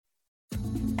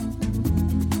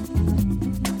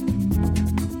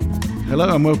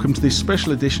Hello and welcome to this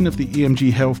special edition of the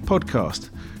EMG Health podcast.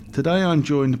 Today I'm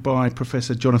joined by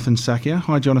Professor Jonathan Sackier.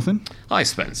 Hi, Jonathan. Hi,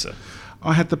 Spencer.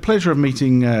 I had the pleasure of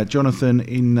meeting Jonathan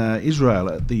in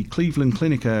Israel at the Cleveland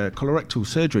Clinic colorectal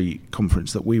surgery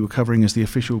conference that we were covering as the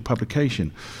official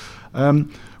publication.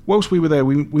 Whilst we were there,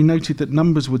 we noted that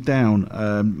numbers were down,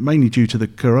 mainly due to the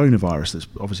coronavirus that's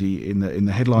obviously in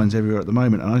the headlines everywhere at the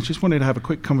moment. And I just wanted to have a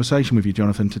quick conversation with you,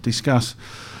 Jonathan, to discuss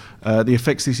the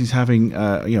effects this is having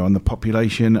on the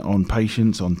population, on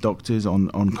patients, on doctors,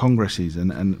 on congresses,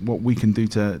 and what we can do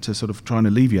to sort of try and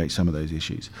alleviate some of those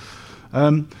issues.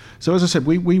 So as I said,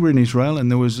 we were in Israel,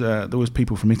 and there was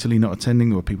people from Italy not attending,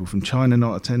 there were people from China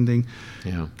not attending.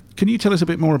 Yeah. Can you tell us a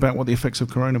bit more about what the effects of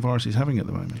coronavirus is having at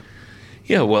the moment?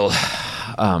 Yeah, well,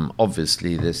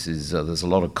 obviously this is there's a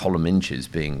lot of column inches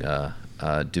being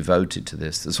devoted to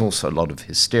this. There's also a lot of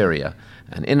hysteria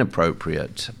and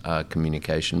inappropriate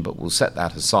communication, but we'll set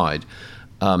that aside.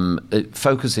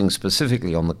 Focusing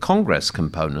specifically on the Congress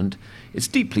component, it's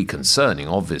deeply concerning,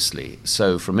 obviously.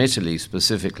 So from Italy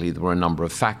specifically, there were a number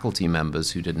of faculty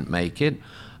members who didn't make it.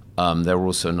 There were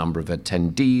also a number of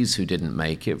attendees who didn't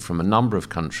make it from a number of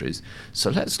countries.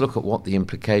 So let's look at what the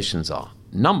implications are.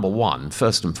 Number one,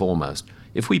 first and foremost,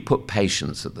 if we put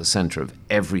patients at the center of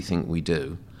everything we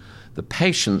do, the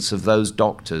patients of those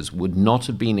doctors would not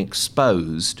have been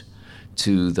exposed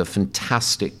to the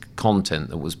fantastic content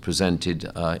that was presented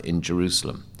in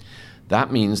Jerusalem.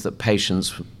 That means that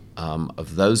patients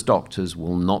of those doctors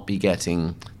will not be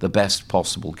getting the best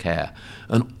possible care.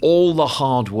 And all the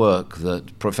hard work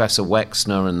that Professor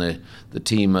Wexner and the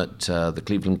team at the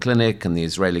Cleveland Clinic and the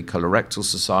Israeli Colorectal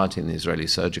Society and the Israeli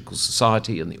Surgical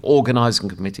Society and the organizing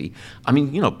committee,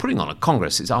 putting on a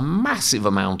congress is a massive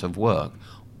amount of work.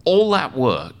 All that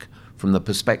work from the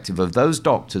perspective of those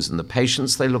doctors and the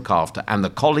patients they look after and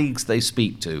the colleagues they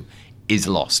speak to is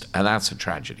lost, and that's a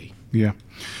tragedy. Yeah.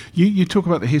 You talk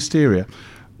about the hysteria.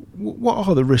 What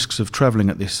are the risks of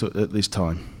travelling at this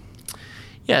time?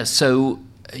 Yeah, so,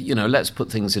 let's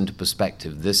put things into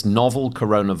perspective. This novel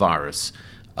coronavirus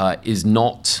is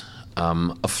not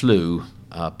a flu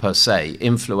per se.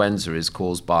 Influenza is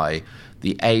caused by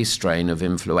the A strain of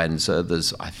influenza.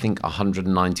 There's, I think,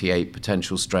 198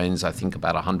 potential strains. I think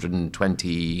about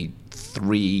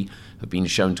 123 have been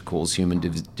shown to cause human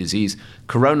disease.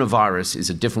 Coronavirus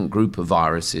is a different group of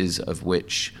viruses, of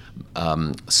which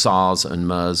SARS and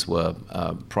MERS were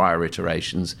prior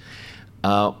iterations.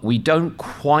 We don't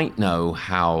quite know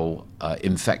how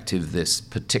infective this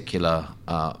particular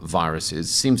virus is.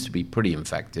 Seems to be pretty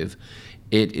infective.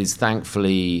 It is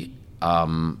thankfully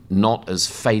not as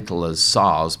fatal as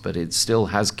SARS, but it still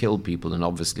has killed people, and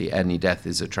obviously any death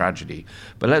is a tragedy.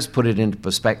 But let's put it into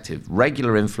perspective.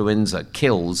 Regular influenza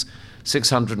kills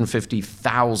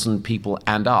 650,000 people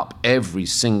and up every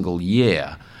single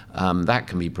year. That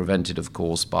can be prevented, of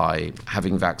course, by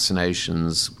having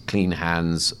vaccinations, clean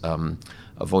hands,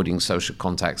 avoiding social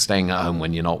contact, staying at home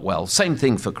when you're not well. Same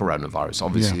thing for coronavirus.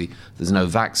 Obviously, There's no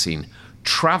vaccine.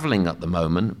 Traveling at the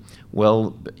moment,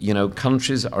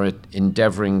 countries are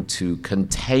endeavoring to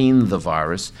contain the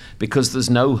virus because there's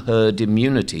no herd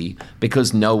immunity,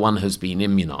 because no one has been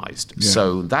immunized. Yeah.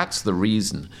 So that's the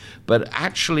reason. But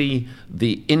actually,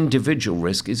 the individual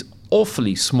risk is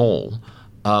awfully small.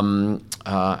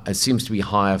 It seems to be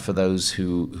higher for those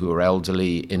who are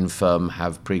elderly, infirm,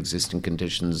 have pre-existing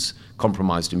conditions,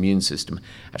 compromised immune system.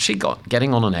 Actually,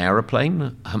 getting on an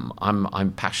aeroplane,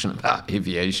 I'm passionate about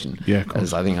aviation,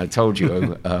 as I think I told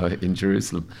you in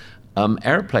Jerusalem.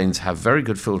 Airplanes have very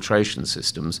good filtration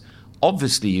systems.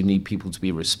 Obviously, you need people to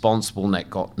be responsible,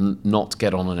 not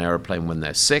get on an airplane when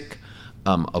they're sick,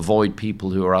 avoid people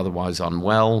who are otherwise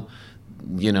unwell.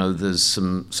 There's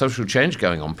some social change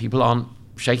going on. People aren't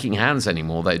shaking hands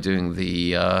anymore. They're doing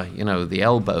the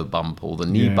elbow bump or the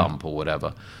knee bump or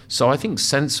whatever. So I think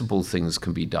sensible things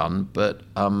can be done, but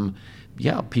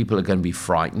people are going to be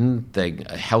frightened.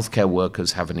 Healthcare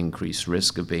workers have an increased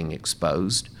risk of being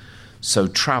exposed. So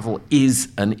travel is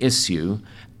an issue,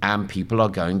 and people are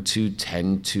going to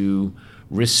tend to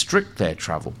restrict their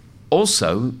travel.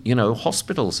 Also,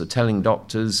 hospitals are telling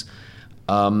doctors,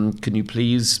 can you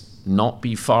please not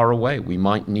be far away? We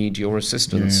might need your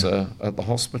assistance at the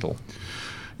hospital.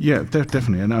 Yeah,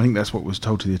 definitely. And I think that's what was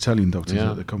told to the Italian doctors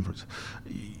at the conference.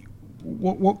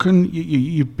 What can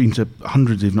you've been to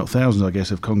hundreds, if not thousands, I guess,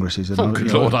 of congresses? And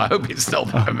good Lord, I hope it's not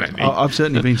that many. I've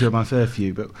certainly been to my fair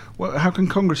few. But how can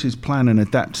congresses plan and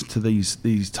adapt to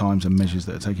these times and measures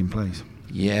that are taking place?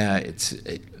 Yeah,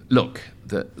 Look,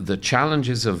 the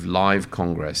challenges of live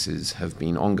congresses have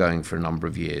been ongoing for a number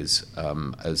of years.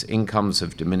 As incomes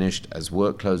have diminished, as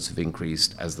workloads have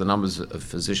increased, as the numbers of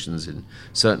physicians in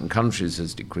certain countries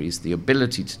has decreased, the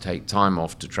ability to take time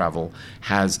off to travel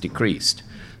has decreased.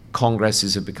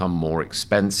 Congresses have become more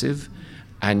expensive.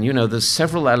 And, there's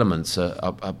several elements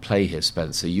at play here,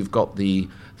 Spencer. You've got the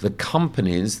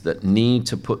companies that need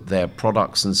to put their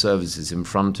products and services in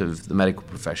front of the medical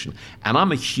profession. And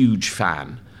I'm a huge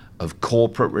fan of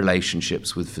corporate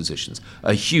relationships with physicians,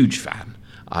 a huge fan.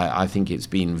 I think it's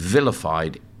been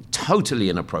vilified totally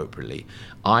inappropriately.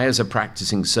 I, as a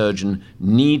practicing surgeon,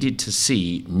 needed to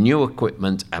see new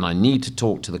equipment, and I need to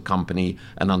talk to the company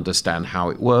and understand how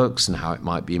it works and how it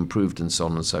might be improved and so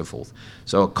on and so forth.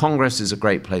 So a congress is a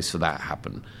great place for that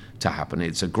to happen.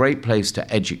 It's a great place to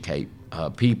educate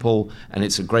people, and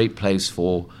it's a great place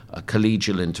for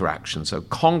collegial interaction. So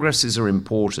congresses are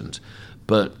important,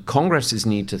 but congresses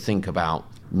need to think about,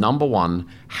 number one,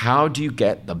 how do you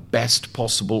get the best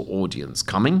possible audience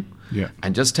coming? Yeah.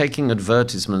 And just taking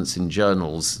advertisements in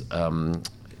journals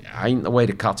ain't the way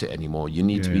to cut it anymore. You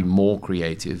need to be more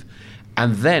creative.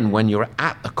 And then when you're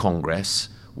at the Congress,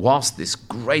 whilst this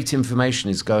great information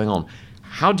is going on,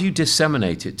 how do you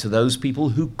disseminate it to those people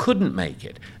who couldn't make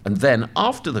it? And then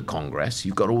after the Congress,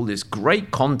 you've got all this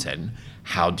great content.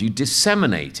 How do you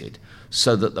disseminate it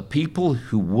so that the people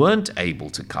who weren't able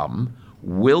to come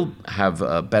will have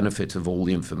a benefit of all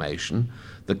the information?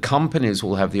 The companies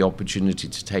will have the opportunity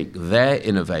to take their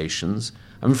innovations.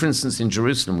 I mean, for instance, in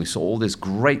Jerusalem, we saw all this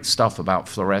great stuff about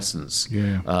fluorescence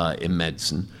in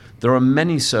medicine. There are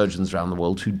many surgeons around the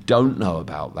world who don't know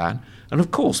about that. And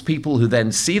of course, people who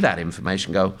then see that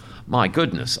information go, my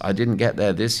goodness, I didn't get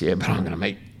there this year, but I'm going to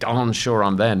make darn sure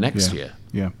I'm there next year.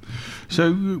 Yeah. So,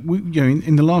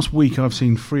 in the last week, I've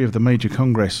seen 3 of the major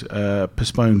congress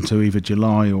postponed to either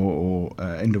July or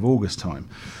end of August time.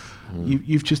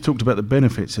 You've just talked about the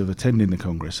benefits of attending the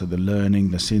congress, so the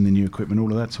learning, the seeing the new equipment,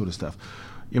 all of that sort of stuff.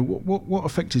 What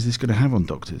effect is this going to have on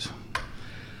doctors?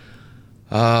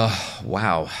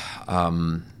 Wow.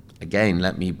 Again,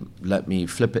 let me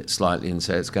flip it slightly and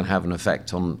say it's going to have an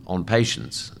effect on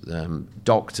patients.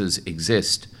 Doctors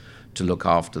exist to look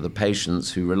after the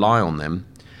patients who rely on them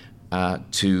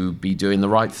to be doing the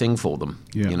right thing for them.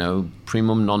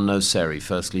 Primum non nocere,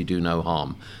 firstly do no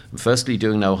harm. And firstly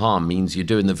doing no harm means you're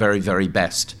doing the very, very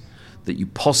best that you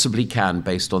possibly can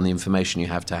based on the information you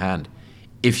have to hand.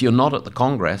 If you're not at the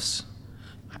Congress,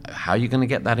 how are you going to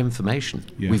get that information?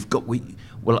 Yeah. You've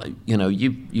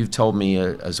told me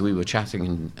as we were chatting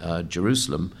in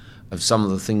Jerusalem of some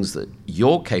of the things that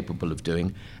you're capable of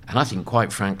doing. And I think,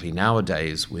 quite frankly,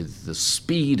 nowadays, with the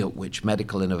speed at which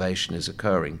medical innovation is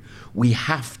occurring, we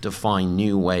have to find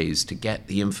new ways to get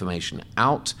the information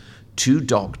out to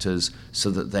doctors so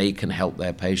that they can help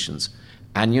their patients.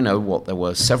 And there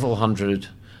were several hundred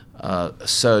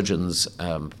surgeons,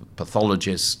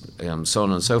 pathologists, so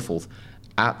on and so forth,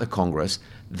 at the Congress.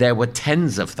 There were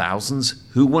tens of thousands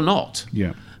who were not.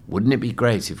 Yeah. Wouldn't it be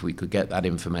great if we could get that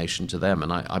information to them?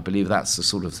 And I believe that's the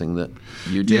sort of thing that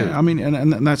you do. Yeah, I mean,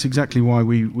 and that's exactly why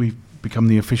we've become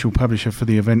the official publisher for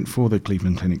the event for the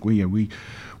Cleveland Clinic.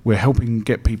 We're helping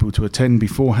get people to attend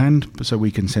beforehand, so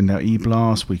we can send out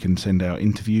e-blasts, we can send out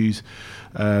interviews.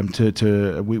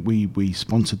 We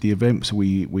sponsored the event, so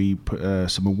we put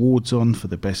some awards on for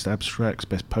the best abstracts,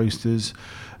 best posters.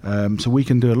 So we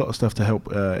can do a lot of stuff to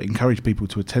help encourage people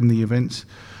to attend the events.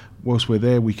 Whilst we're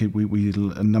there, we did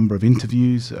a number of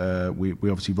interviews. We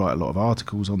obviously write a lot of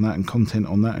articles on that and content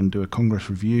on that, and do a Congress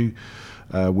review.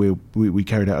 We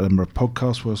carried out a number of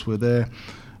podcasts whilst we're there.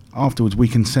 Afterwards, we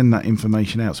can send that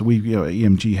information out. So at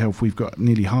EMG Health, we've got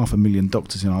nearly 500,000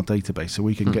 doctors in our database, so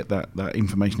we can get that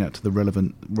information out to the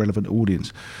relevant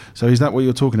audience. So is that what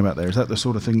you're talking about there? Is that the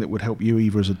sort of thing that would help you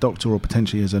either as a doctor or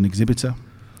potentially as an exhibitor?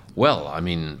 Well, I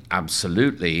mean,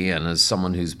 absolutely. And as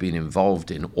someone who's been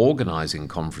involved in organising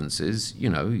conferences,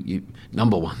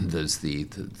 number one, there's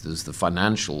the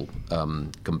financial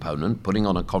component. Putting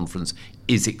on a conference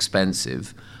is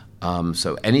expensive.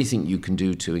 So anything you can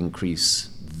do to increase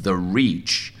the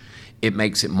reach, it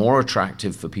makes it more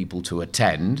attractive for people to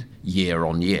attend year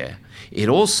on year. It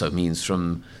also means,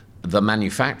 from the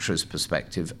manufacturer's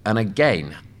perspective, and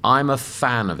again, I'm a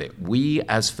fan of it. We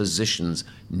as physicians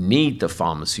need the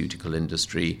pharmaceutical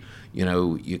industry.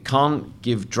 You can't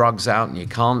give drugs out and you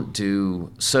can't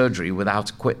do surgery without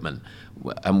equipment.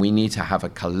 And we need to have a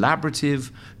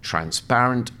collaborative,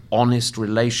 transparent, honest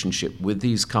relationship with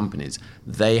these companies.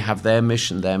 They have their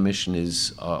mission. Their mission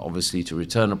is obviously to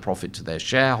return a profit to their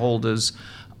shareholders.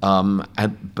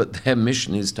 But their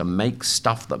mission is to make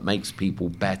stuff that makes people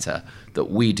better that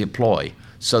we deploy.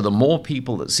 So the more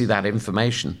people that see that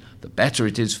information, the better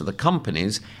it is for the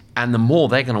companies, and the more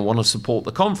they're going to want to support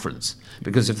the conference.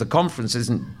 Because if the conference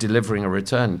isn't delivering a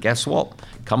return, guess what?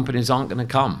 Companies aren't going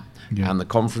to come, and the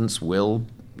conference will,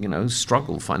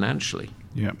 struggle financially.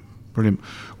 Yeah. Brilliant.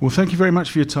 Well, thank you very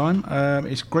much for your time.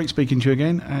 It's great speaking to you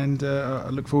again, and I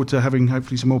look forward to having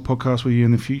hopefully some more podcasts with you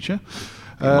in the future.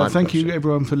 Thank you,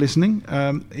 everyone, for listening.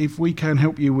 If we can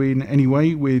help you in any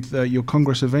way with your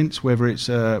Congress events, whether it's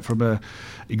from a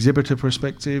exhibitor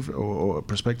perspective or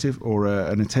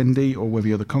an attendee, or whether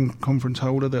you're the conference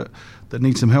holder that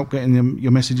needs some help getting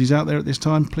your messages out there at this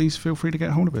time, please feel free to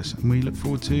get hold of us, and we look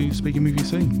forward to speaking with you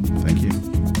soon. Thank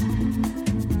you.